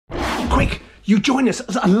Quick, you join us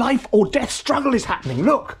as a life or death struggle is happening.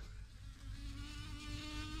 Look.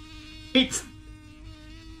 It's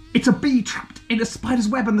a bee trapped in a spider's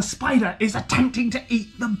web, and the spider is attempting to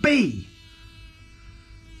eat the bee.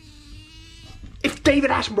 If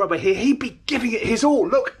David Attenborough were here, he'd be giving it his all.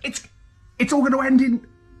 Look, it's all going to end in...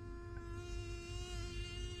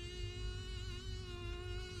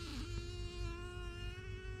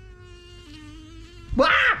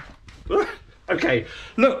 Ah! Okay,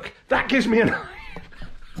 look, that gives me an...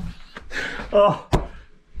 Oh, well,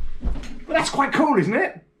 that's quite cool, isn't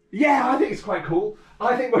it? Yeah, I think it's quite cool.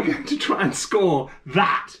 I think we're going to try and score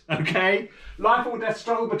that, okay? Life or death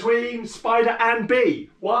struggle between spider and bee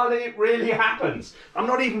while it really happens. I'm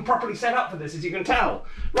not even properly set up for this, as you can tell.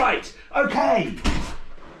 Right, okay.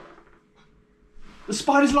 The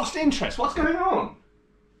spider's lost interest. What's going on?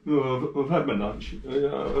 Oh, I've had my lunch.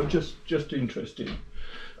 Just interested.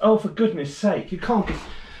 Oh, for goodness sake, you can't get...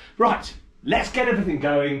 Right, let's get everything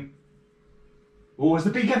going. Oh, has the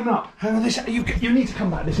bee given up? Hang on, you need to come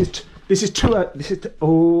back. This is too...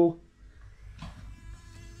 oh...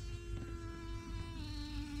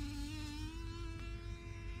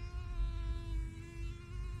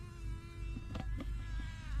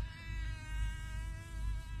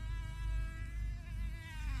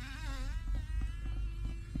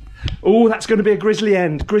 Oh, that's going to be a grisly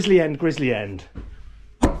end. Grisly end, grisly end.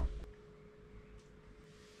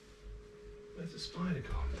 Where's the spider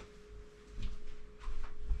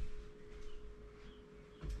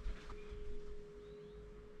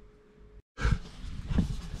gone?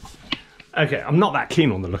 Okay, I'm not that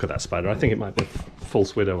keen on the look of that spider. I think it might be a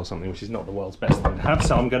false widow or something, which is not the world's best thing to have,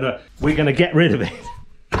 so we're gonna get rid of it.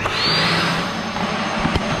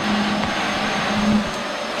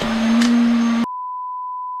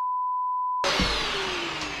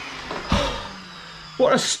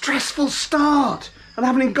 What a stressful start! And I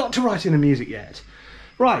haven't even got to writing the music yet.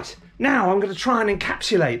 Right, now I'm going to try and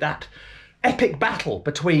encapsulate that epic battle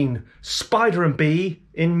between spider and bee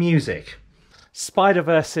in music. Spider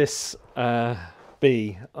versus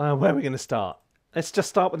bee. Where are we going to start? Let's just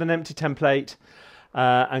start with an empty template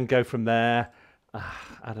and go from there.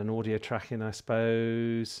 Add an audio track in, I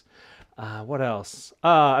suppose. What else?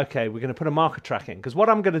 Okay, we're going to put a marker track in, because what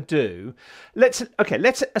I'm going to do... Let's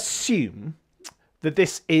assume that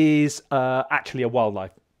this is actually a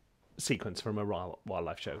wildlife sequence from a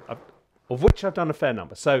wildlife show, of which I've done a fair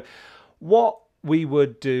number. So what we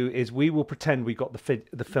would do is we will pretend we got the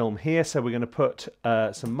film here. So we're going to put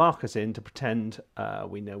some markers in to pretend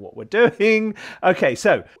we know what we're doing. Okay,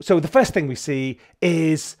 so the first thing we see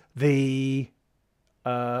is the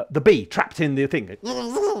bee trapped in the thing.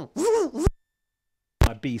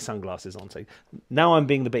 My bee sunglasses on, so now I'm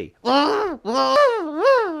being the bee.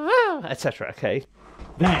 Etc. Okay.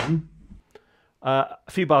 Then a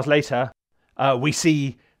few bars later, we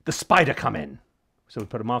see the spider come in. So we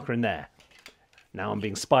put a marker in there. Now I'm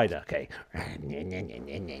being spider. Okay.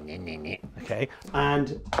 Okay.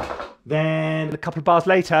 And then a couple of bars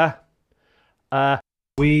later,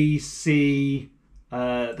 we see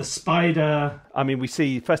the spider. I mean,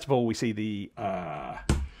 first of all we see the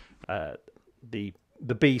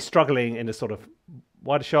bee struggling in a sort of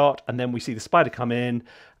wider shot, and then we see the spider come in,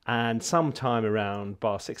 and sometime around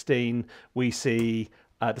bar 16 we see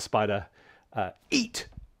the spider eat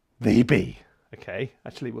the bee. Okay,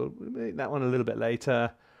 actually we'll make that one a little bit later.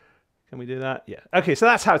 Can we do that? Yeah. Okay, so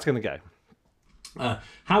that's how it's going to go.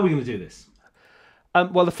 How are we going to do this?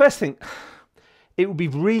 Well, the first thing, it would be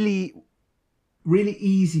really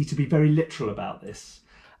easy to be very literal about this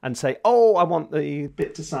and say, oh, I want the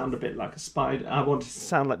bit to sound a bit like a spider. I want it to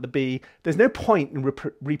sound like the bee. There's no point in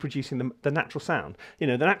reproducing the natural sound. You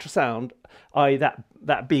know, the natural sound, i.e.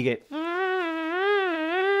 that bee get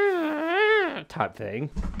type thing,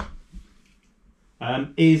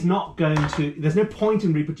 is not going to... There's no point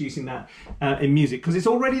in reproducing that in music, because it's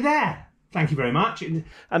already there. Thank you very much. And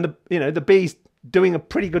the bee's doing a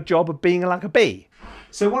pretty good job of being like a bee.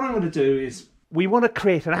 So what I'm going to do is, we want to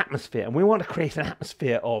create an atmosphere, and we want to create an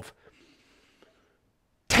atmosphere of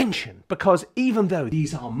tension, because even though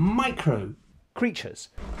these are microscopic creatures,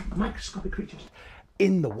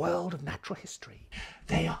 in the world of natural history,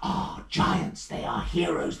 they are giants, they are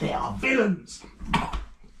heroes, they are villains.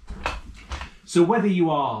 So whether you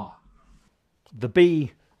are the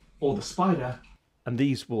bee or the spider, and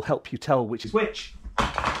these will help you tell which is which,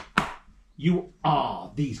 you are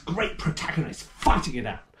these great protagonists fighting it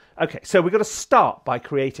out. Okay, so we've got to start by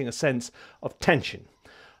creating a sense of tension.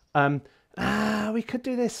 We could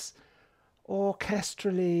do this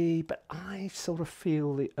orchestrally, but I sort of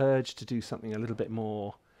feel the urge to do something a little bit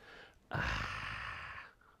more... I'm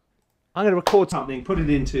going to record something, put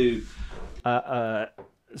it into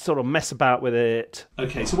sort of mess about with it.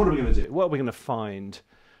 Okay, so what are we going to do? What are we going to find?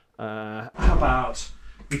 How about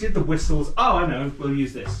we did the whistles? Oh, I know. We'll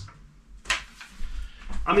use this.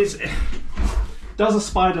 I mean, does a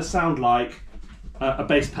spider sound like a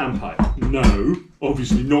bass panpipe? No,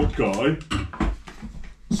 obviously not, Guy.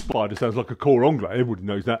 Spider sounds like a cor anglais. Everybody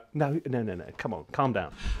knows that. No. Come on, calm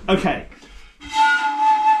down. Okay.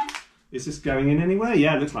 Is this going in anywhere?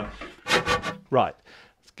 Yeah, it looks like. Right.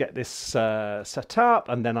 Let's get this set up,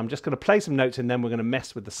 and then I'm just going to play some notes, and then we're going to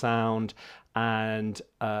mess with the sound and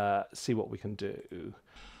see what we can do.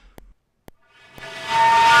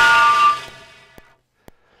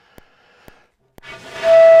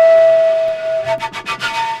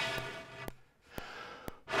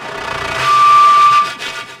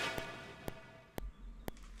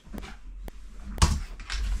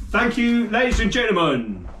 Thank you, ladies and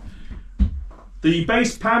gentlemen. The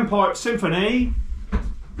Bass Panpipe Symphony.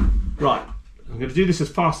 Right, I'm going to do this as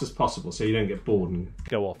fast as possible so you don't get bored and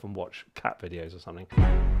go off and watch cat videos or something.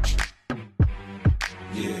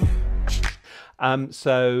 Yeah.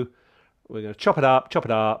 So we're going to chop it up.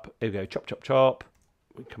 Here we go, chop, chop, chop.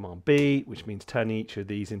 We command B, which means turn each of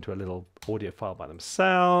these into a little audio file by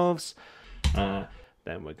themselves. Then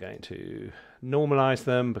we're going to normalize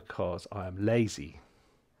them because I am lazy.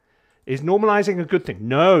 Is normalizing a good thing?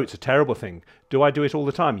 No, it's a terrible thing. Do I do it all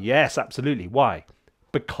the time? Yes, absolutely. Why?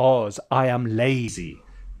 Because I am lazy.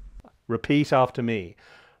 Repeat after me.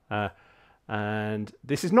 And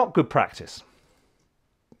this is not good practice.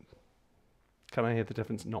 Can I hear the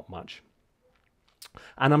difference? Not much.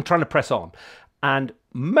 And I'm trying to press on. And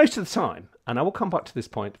most of the time, and I will come back to this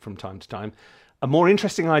point from time to time, a more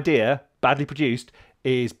interesting idea, badly produced,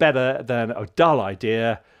 is better than a dull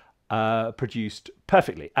idea produced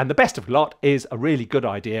perfectly. And the best of the lot is a really good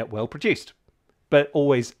idea, well produced. But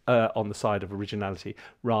always on the side of originality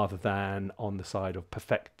rather than on the side of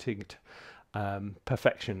perfection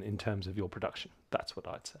in terms of your production. That's what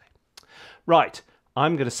I'd say. Right,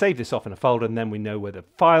 I'm going to save this off in a folder, and then we know where the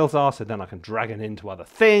files are, so then I can drag it into other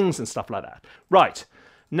things and stuff like that. Right,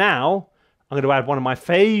 now I'm going to add one of my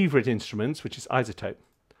favourite instruments, which is izotope.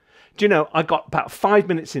 Do you know, I got about 5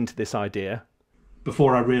 minutes into this idea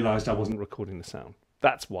before I realised I wasn't recording the sound.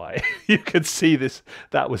 That's why. You could see this,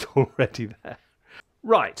 that was already there.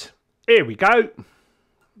 Right, here we go.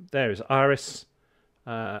 There is Iris.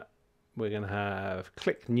 We're going to have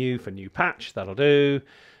click new for new patch. That'll do.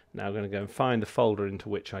 Now I'm going to go and find the folder into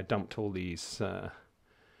which I dumped all these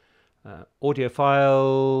audio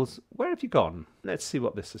files. Where have you gone? Let's see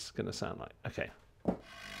what this is going to sound like. Okay.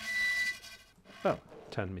 Oh,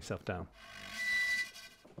 turned myself down.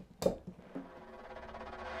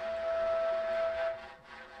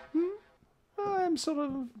 I'm sort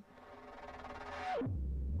of...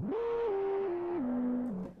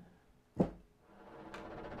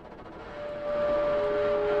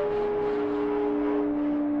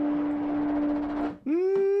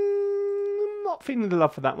 not feeling the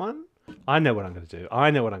love for that one. I know what I'm going to do.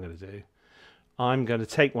 I'm going to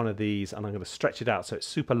take one of these and I'm going to stretch it out so it's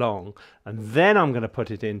super long, and then I'm going to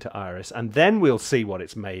put it into Iris, and then we'll see what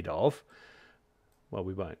it's made of. Well,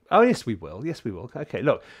 we won't. Oh, yes, we will. Yes, we will. Okay,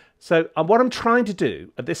 look. So what I'm trying to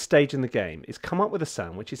do at this stage in the game is come up with a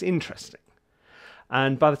sound which is interesting.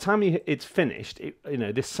 And by the time it's finished,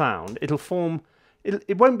 this sound, it'll form...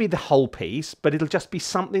 It won't be the whole piece, but it'll just be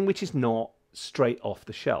something which is not straight off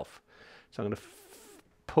the shelf. So I'm going to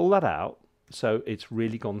pull that out so it's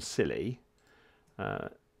really gone silly.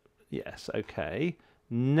 Yes, okay.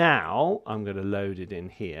 Now I'm going to load it in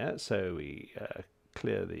here. So we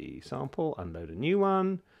clear the sample, unload a new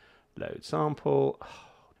one, load sample. Oh,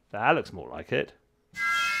 that looks more like it.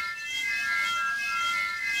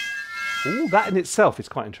 Ooh, that in itself is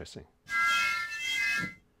quite interesting.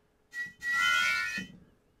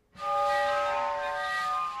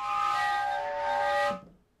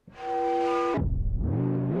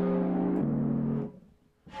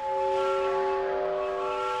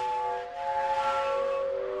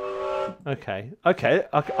 Okay,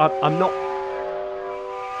 I'm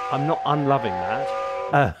not unloving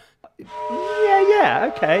that.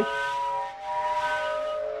 Yeah, okay.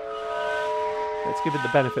 Let's give it the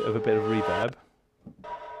benefit of a bit of reverb.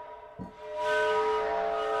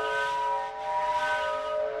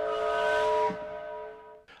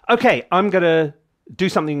 Okay, I'm going to do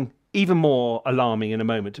something even more alarming in a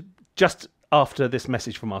moment, just after this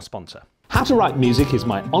message from our sponsor. How to Write Music is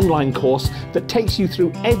my online course that takes you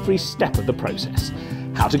through every step of the process.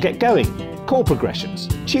 How to get going, chord progressions,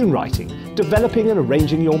 tune writing, developing and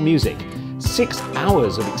arranging your music, 6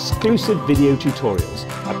 hours of exclusive video tutorials,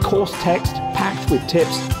 a course text packed with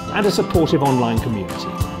tips, and a supportive online community.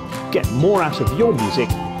 Get more out of your music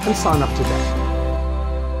and sign up today.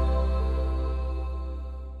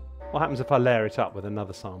 What happens if I layer it up with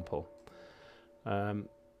another sample?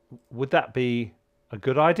 Would that be a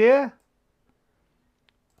good idea?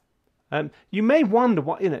 You may wonder,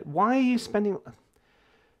 why are you spending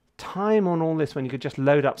time on all this when you could just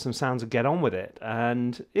load up some sounds and get on with it?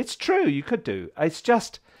 And it's true, you could do. It's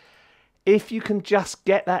just, if you can just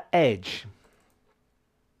get that edge,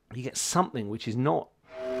 you get something which is not.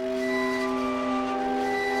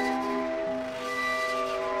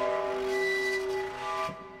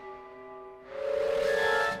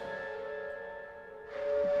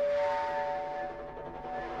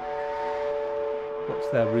 What's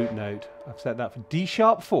their root note? I've set that for D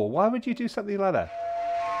sharp 4. Why would you do something like that?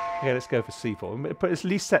 Okay, let's go for C4. But at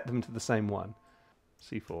least set them to the same one.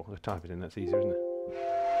 C4. I'll type it in. That's easier, isn't it?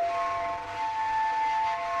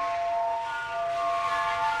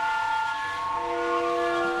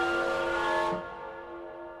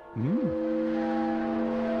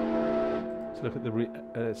 Let's look at the.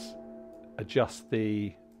 Let's adjust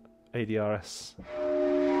the ADRS.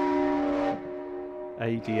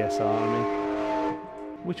 ADSR. I mean.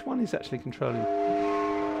 Which one is actually controlling?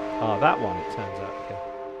 Ah, that one, it turns out. Okay.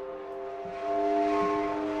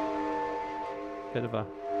 Bit of a.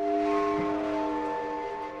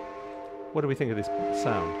 What do we think of this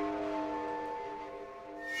sound?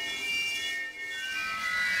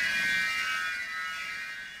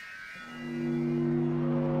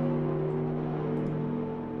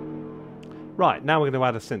 Right, now we're going to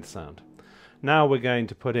add a synth sound. Now we're going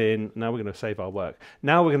to put in. Now we're going to save our work.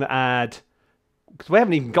 Now we're going to add. Because we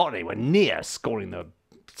haven't even got anywhere near scoring the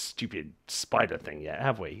stupid spider thing yet,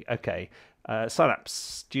 have we? Okay.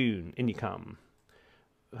 Synapse, Dune, in you come.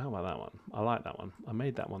 How about that one? I like that one. I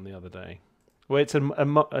made that one the other day. Well, it's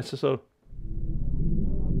a sort of...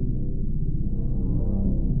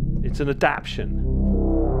 It's an adaptation.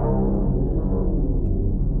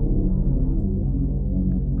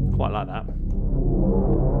 Quite like that.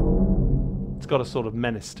 It's got a sort of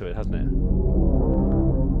menace to it, hasn't it?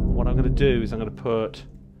 What I'm going to do is I'm going to put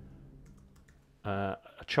a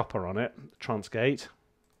chopper on it, transgate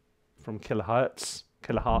from kilohertz.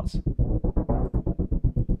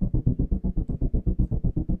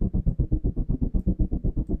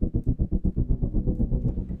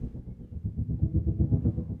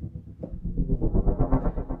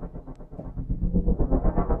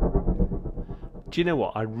 Do you know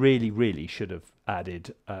what? I really should have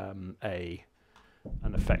added an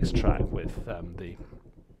effects track with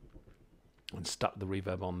and stuck the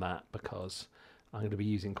reverb on that, because I'm going to be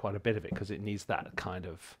using quite a bit of it, because it needs that kind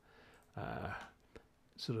of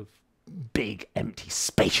sort of big empty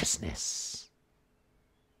spaciousness,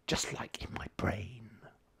 just like in my brain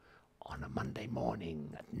on a Monday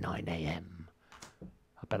morning at 9 AM.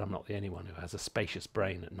 I bet I'm not the only one who has a spacious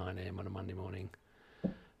brain at 9 AM on a Monday morning.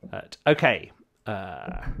 Okay.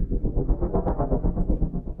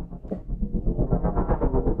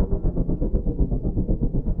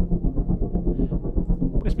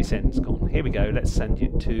 Where's my send's gone? Here we go. Let's send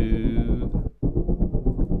it to.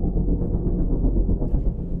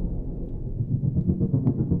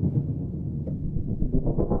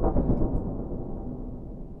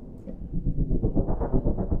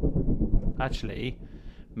 Actually,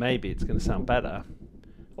 maybe it's going to sound better,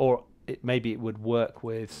 or maybe it would work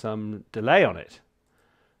with some delay on it.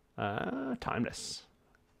 Timeless.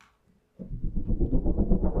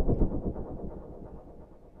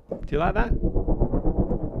 Do you like that?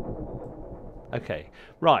 Okay,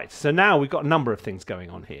 right, so now we've got a number of things going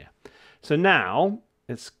on here. So now,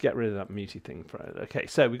 let's get rid of that muty thing. Okay,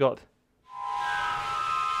 so we got...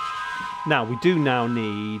 Now, we do now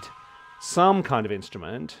need some kind of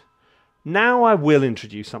instrument. Now I will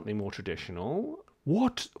introduce something more traditional.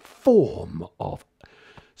 What form of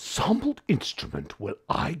sampled instrument will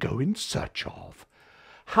I go in search of?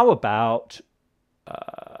 How about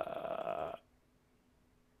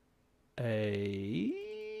a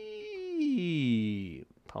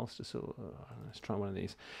pulse to silver? Let's try one of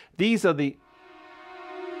these. These are the...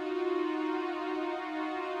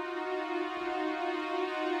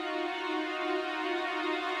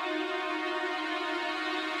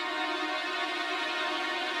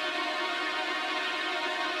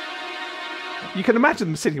 You can imagine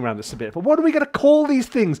them sitting around this a bit, but what are we going to call these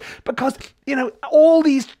things? Because, you know, all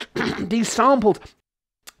these these samples,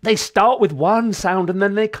 they start with one sound and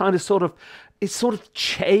then they kind of sort of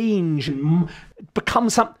change and become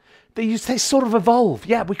some. They sort of evolve.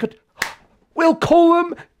 Yeah, we'll call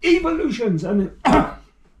them evolutions. And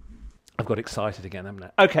I've got excited again,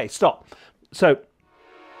 haven't I? Okay, stop. So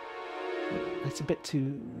it's a bit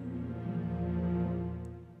too.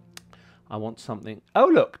 I want something... Oh,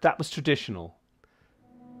 look, that was traditional.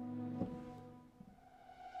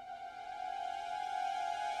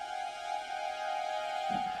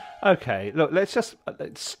 Okay, look, let's just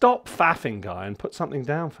stop faffing, guy, and put something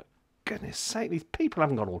down. For goodness sake, these people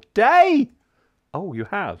haven't got all day. Oh, you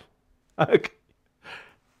have? Okay.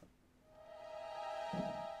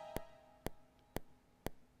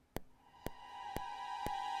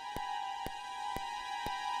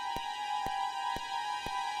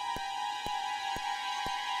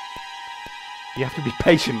 You have to be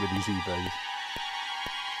patient with these Evos.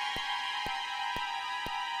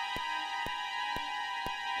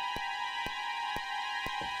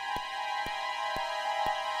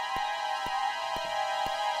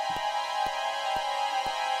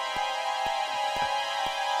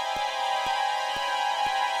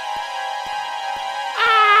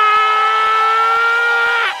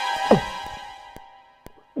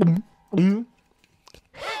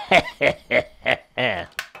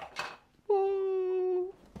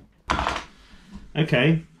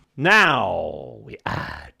 Okay, now we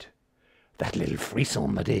add that little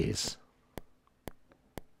frisson that is.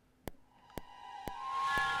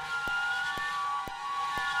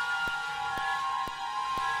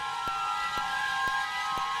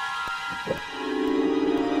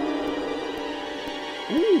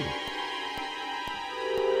 Ooh.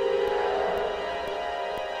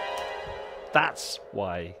 That's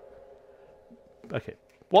why. Okay,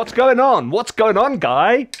 what's going on? What's going on,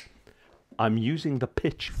 guy? I'm using the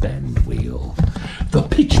pitch bend wheel. The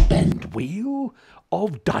pitch bend wheel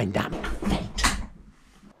of dynamic fate.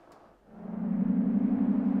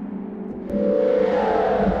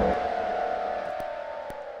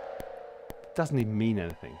 Doesn't even mean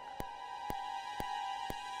anything.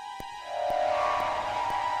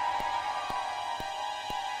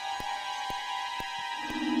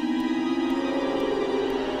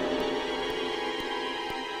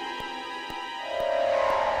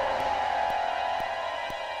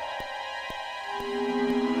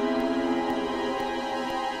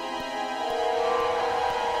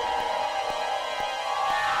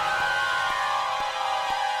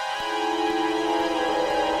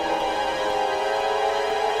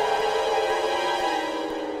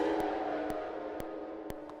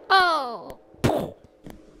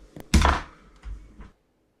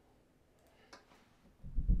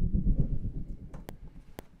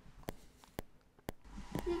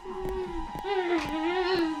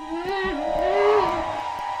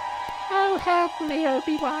 Oh, help me,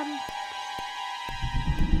 Obi-Wan.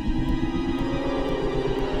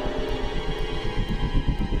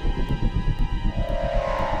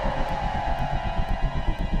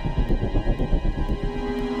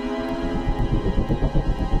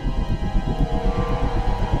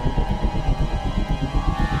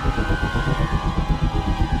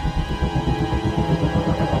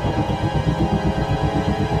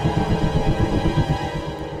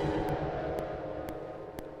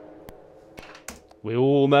 We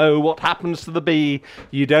all know what happens to the bee.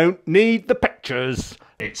 You don't need the pictures.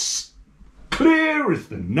 It's clear as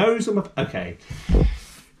the nose of my... Okay.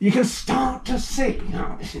 You can start to see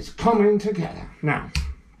how this is coming together. Now,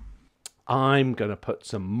 I'm going to put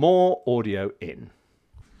some more audio in.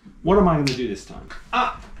 What am I going to do this time?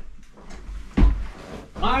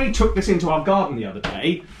 I took this into our garden the other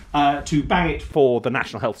day to bang it for the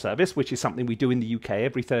National Health Service, which is something we do in the UK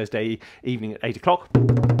every Thursday evening at 8 o'clock.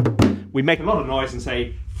 We make a lot of noise and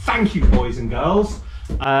say, thank you, boys and girls,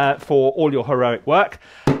 for all your heroic work.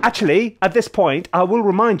 Actually, at this point, I will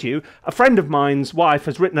remind you, a friend of mine's wife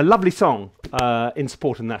has written a lovely song in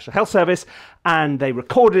support of the National Health Service, and they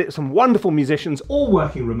recorded it with some wonderful musicians, all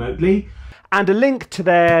working remotely. And a link to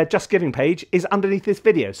their Just Giving page is underneath this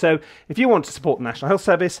video. So if you want to support the National Health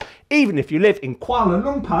Service, even if you live in Kuala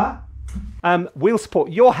Lumpur, we'll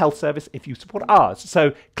support your health service if you support ours.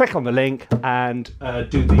 So click on the link and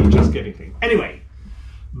do the Just Giving thing. Anyway,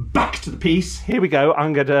 back to the piece. Here we go.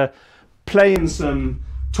 I'm going to play in some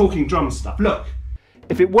talking drum stuff. Look,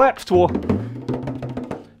 if it worked for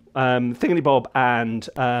Thingly Bob and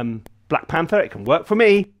Black Panther, it can work for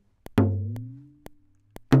me.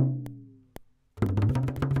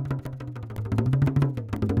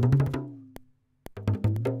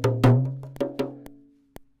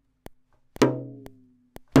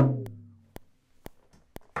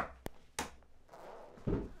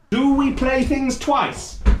 Do we play things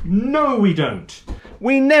twice? No, we don't.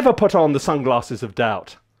 We never put on the sunglasses of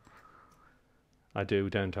doubt. I do,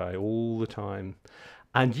 don't I? All the time.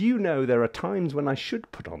 And you know there are times when I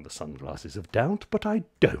should put on the sunglasses of doubt, but I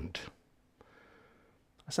don't.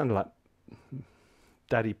 I sounded like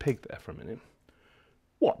Daddy Pig there for a minute.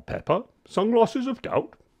 What, Pepper? Sunglasses of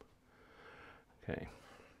doubt? Okay.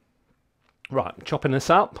 Right, I'm chopping this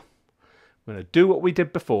up. I'm going to do what we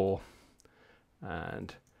did before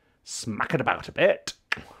and smack it about a bit.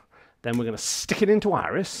 Then we're going to stick it into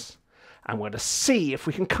Iris and we're going to see if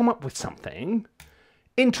we can come up with something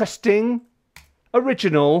interesting,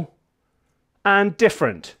 original, and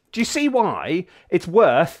different. Do you see why it's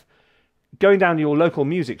worth going down to your local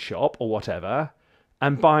music shop or whatever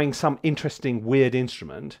and buying some interesting, weird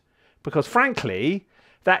instrument? Because frankly,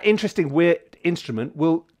 that interesting, weird instrument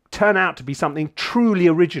will turn out to be something truly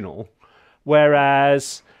original.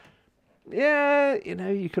 Whereas, yeah, you know,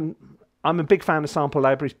 you can... I'm a big fan of sample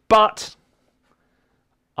libraries, but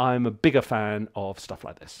I'm a bigger fan of stuff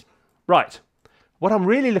like this. Right. What I'm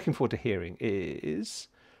really looking forward to hearing is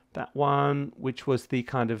that one which was the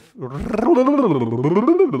kind of one,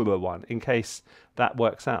 in case that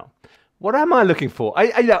works out. What am I looking for?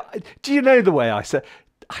 Do you know the way I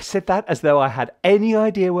said that as though I had any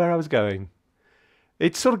idea where I was going?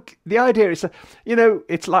 It's sort of, the idea is, you know,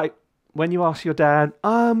 it's like when you ask your dad,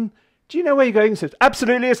 do you know where you're going? He says,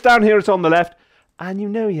 absolutely, it's down here, it's on the left. And you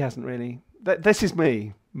know he hasn't really. This is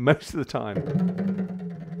me, most of the time.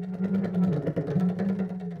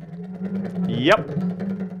 Yep.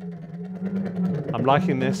 I'm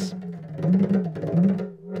liking this.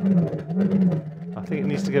 I think it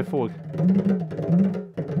needs to go forward.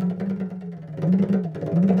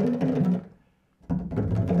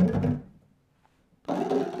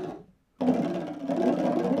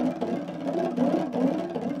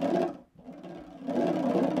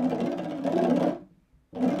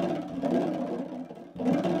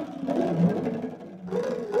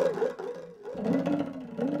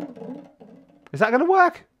 Is that going to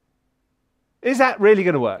work? Is that really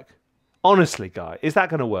going to work? Honestly, Guy, is that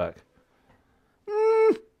going to work?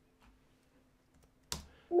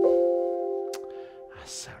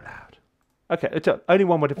 That's so loud. Okay, it's only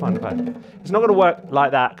one way to find the pattern. It's not going to work like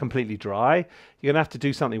that completely dry. You're going to have to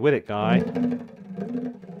do something with it, Guy.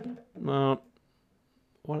 Well,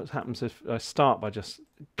 what happens if I start by just...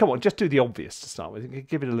 Come on, just do the obvious to start with.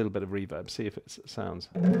 Give it a little bit of reverb, see if it sounds...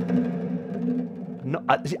 No,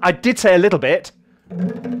 I did say a little bit.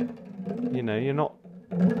 You know, you're not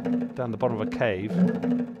down the bottom of a cave.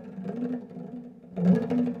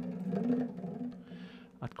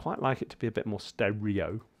 I'd quite like it to be a bit more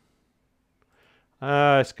stereo.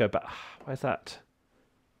 Let's go back. Where's that?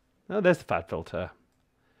 Oh, there's the fad filter.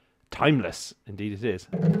 Timeless, indeed it is.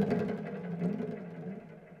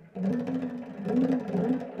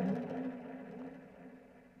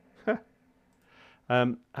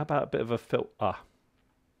 How about a bit of a filter?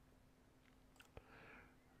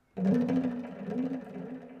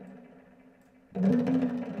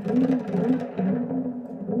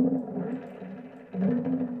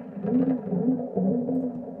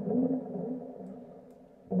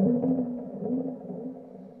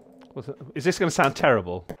 Is this going to sound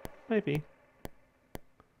terrible? Maybe.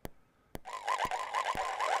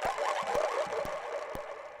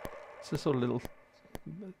 It's a sort of little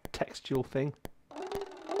textual thing.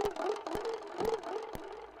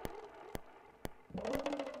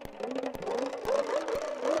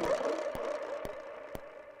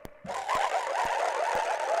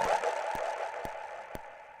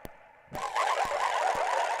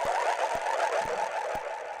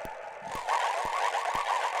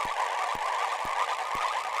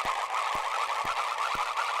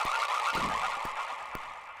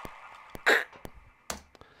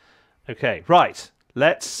 Okay, right.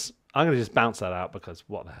 I'm going to just bounce that out because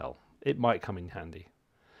what the hell? It might come in handy.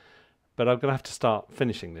 But I'm going to have to start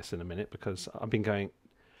finishing this in a minute because I've been going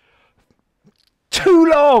too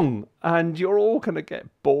long and you're all going to get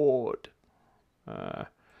bored.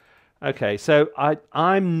 Okay, so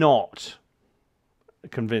I'm not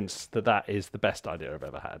convinced that that is the best idea I've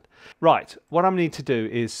ever had. Right, what I need to do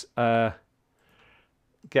is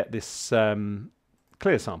get this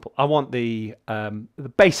clear sample. I want the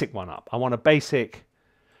basic one up. I want a basic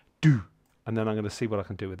do, and then I'm going to see what I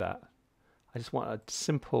can do with that. I just want a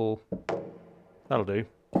simple, that'll do.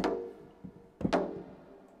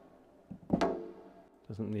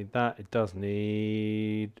 Doesn't need that. It does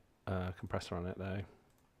need a compressor on it though.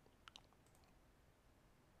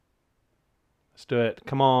 Let's do it.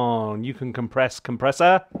 Come on, you can compress,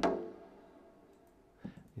 compressor.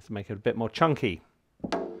 Needs to make it a bit more chunky.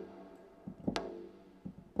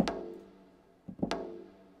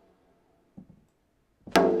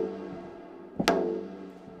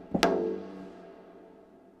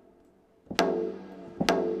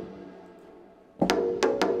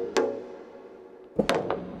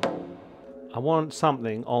 I want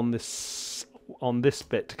something on this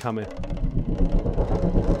bit to come in.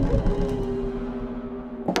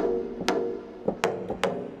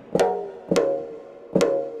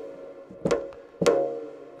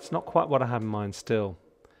 It's not quite what I have in mind still.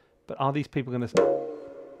 But are these people going to...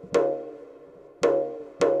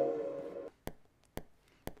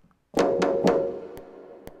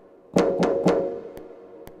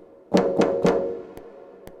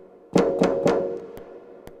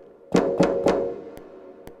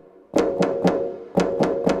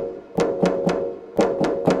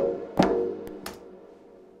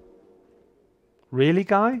 Really,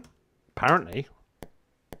 Guy? Apparently.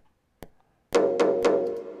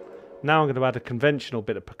 Now I'm going to add a conventional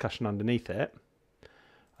bit of percussion underneath it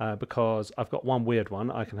because I've got one weird one.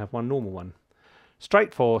 I can have one normal one.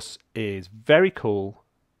 Strikeforce is very cool,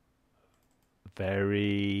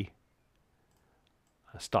 very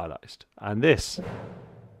stylized. And this...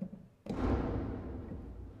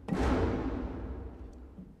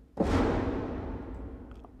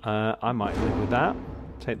 I might live with that.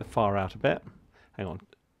 Take the far out a bit. Hang on.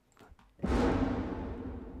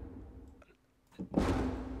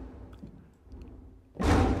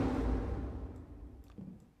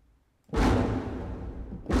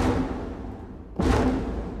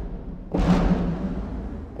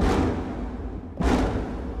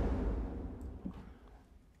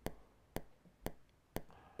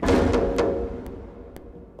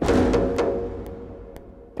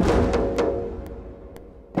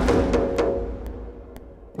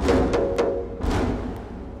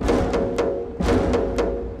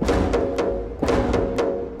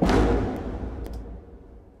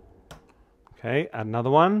 Okay, add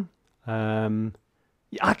another one.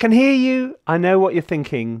 I can hear you. I know what you're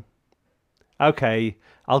thinking. Okay,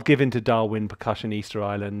 I'll give in to Darwin Percussion Easter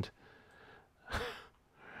Island.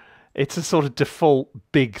 It's a sort of default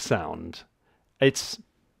big sound. It's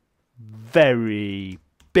very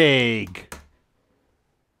big.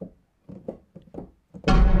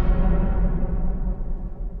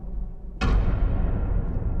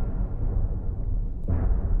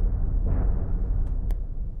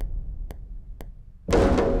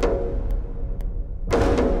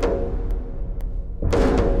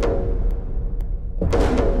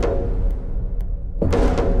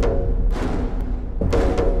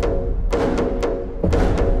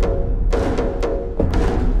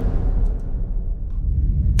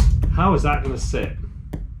 How is that going to sit?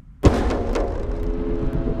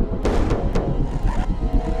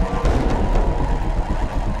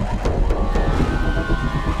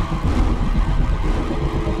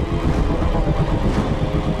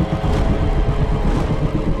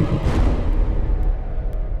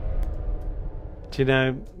 Do you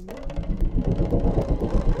know?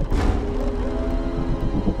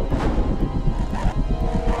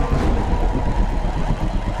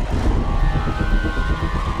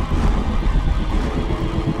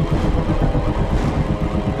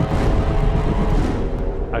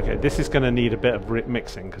 Okay, this is going to need a bit of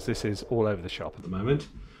mixing because this is all over the shop at the moment.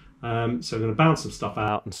 So I'm going to bounce some stuff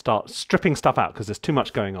out and start stripping stuff out because there's too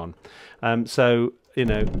much going on. So, you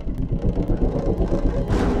know...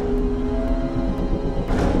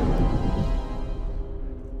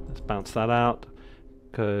 Let's bounce that out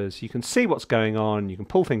because you can see what's going on, you can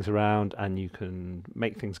pull things around and you can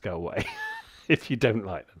make things go away if you don't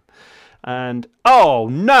like them. And, oh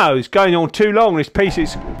no, it's going on too long, this piece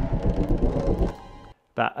is...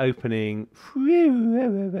 That opening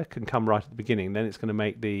can come right at the beginning. Then it's going to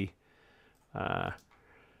make the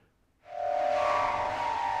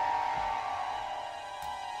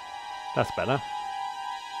that's better.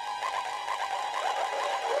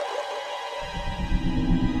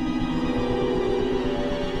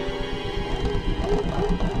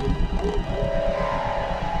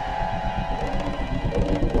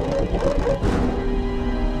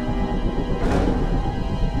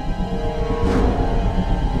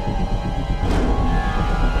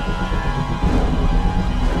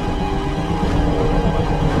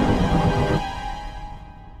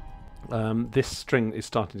 This string is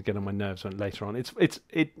starting to get on my nerves later on. It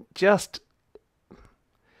just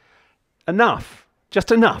enough,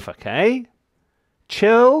 just enough. Okay,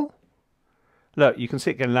 chill. Look, you can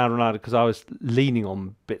see it getting louder and louder because I was leaning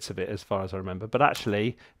on bits of it as far as I remember. But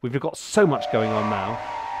actually, we've got so much going on now.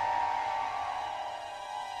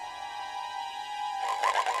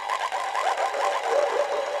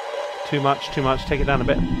 Too much, too much. Take it down a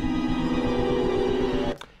bit.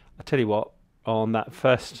 I tell you what, on that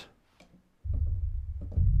first.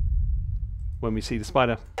 When we see the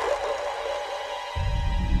spider.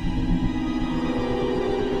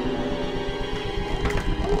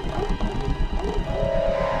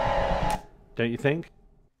 Don't you think?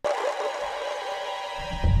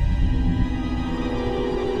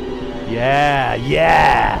 Yeah,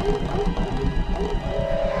 yeah!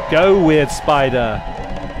 Go, weird spider!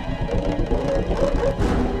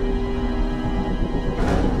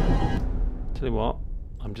 you what,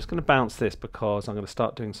 I'm just going to bounce this because I'm going to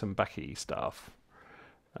start doing some backy stuff.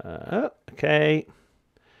 Okay.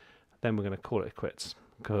 Then we're going to call it quits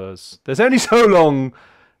because there's only so long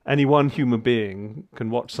any one human being can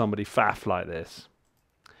watch somebody faff like this.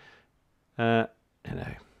 You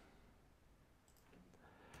know.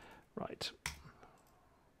 Right.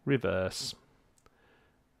 Reverse.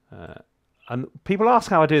 And people ask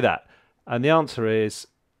how I do that. And the answer is,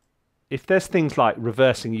 if there's things like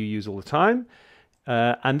reversing you use all the time,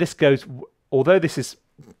 and this goes, although this is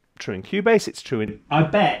true in Cubase, it's true in, I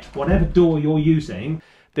bet, whatever DAW you're using,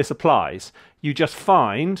 this applies. You just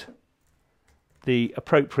find the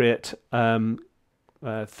appropriate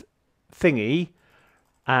thingy,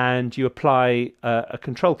 and you apply a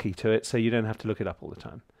control key to it so you don't have to look it up all the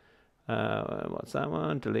time. What's that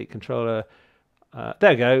one? Delete controller.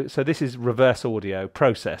 There we go. So this is reverse audio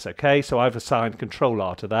process, okay? So I've assigned control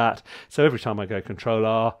R to that. So every time I go control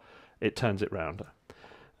R, it turns it round.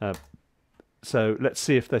 So let's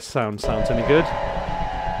see if this sounds any good.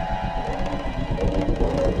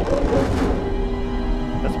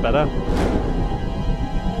 That's better.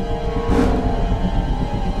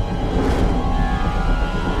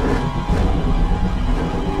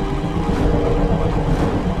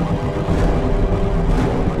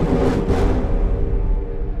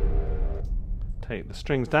 Take the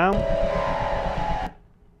strings down.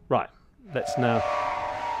 Right, let's now.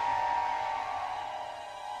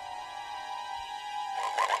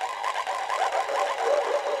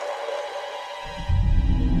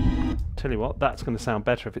 Tell you what, that's going to sound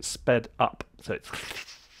better if it's sped up. So it's.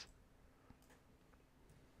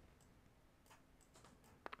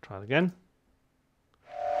 Try it again.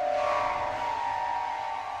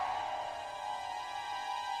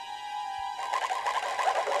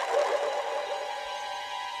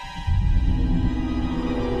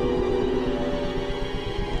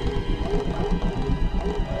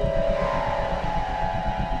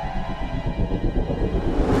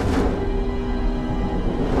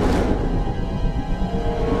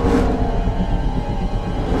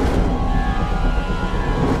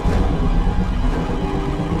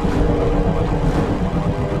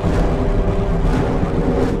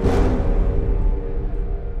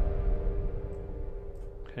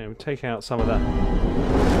 Take out some of that.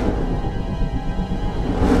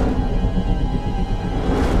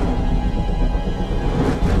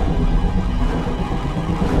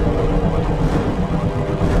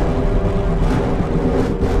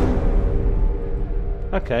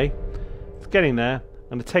 Okay, it's getting there.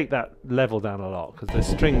 I'm going to take that level down a lot because the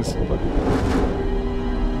strings.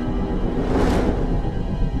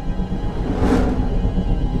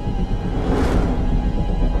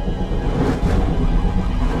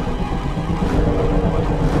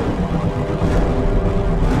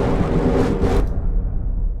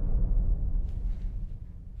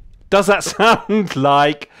 Does that sound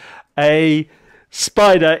like a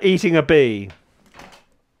spider eating a bee?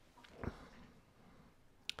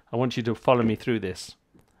 I want you to follow me through this.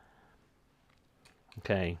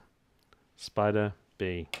 Okay. Spider,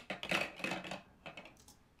 bee.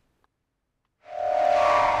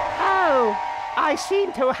 Oh, I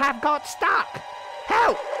seem to have got stuck.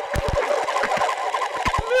 Help!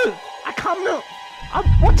 I can't move.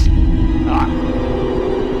 What?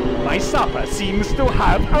 My supper seems to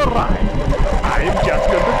have arrived. I'm just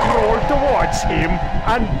going to crawl towards him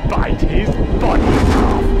and bite his body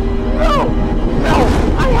off. No! No!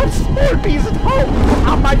 I have small bees at home who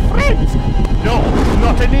are my friends! No,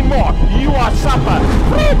 not anymore. You are supper.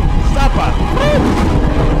 Friend! Supper. Friend!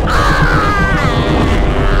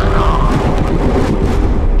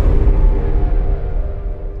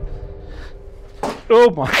 Oh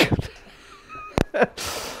my God.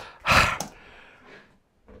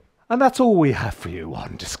 And that's all we have for you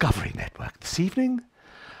on Discovery Network this evening.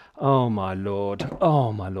 Oh my lord.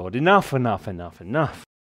 Oh my lord. Enough, enough, enough, enough.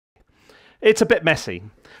 It's a bit messy,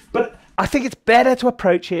 but I think it's better to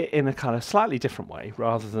approach it in a kind of slightly different way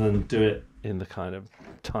rather than do it in the kind of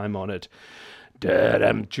time-honoured,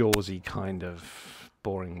 Jawsy kind of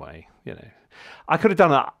boring way. You know, I could have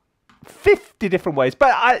done that 50 different ways,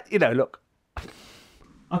 but look,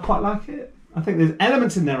 I quite like it. I think there's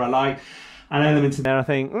elements in there I like. And elements in there, I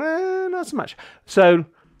think, not so much. So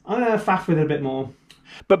I'm going to faff with it a bit more.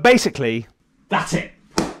 But basically, that's it.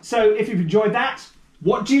 So if you've enjoyed that,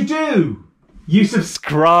 what do? You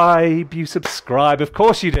subscribe. You subscribe. Of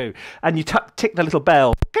course you do. And you tick the little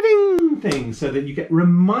bell thing so that you get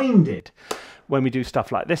reminded when we do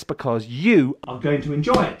stuff like this because you are going to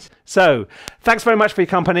enjoy it. So thanks very much for your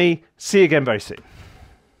company. See you again very soon.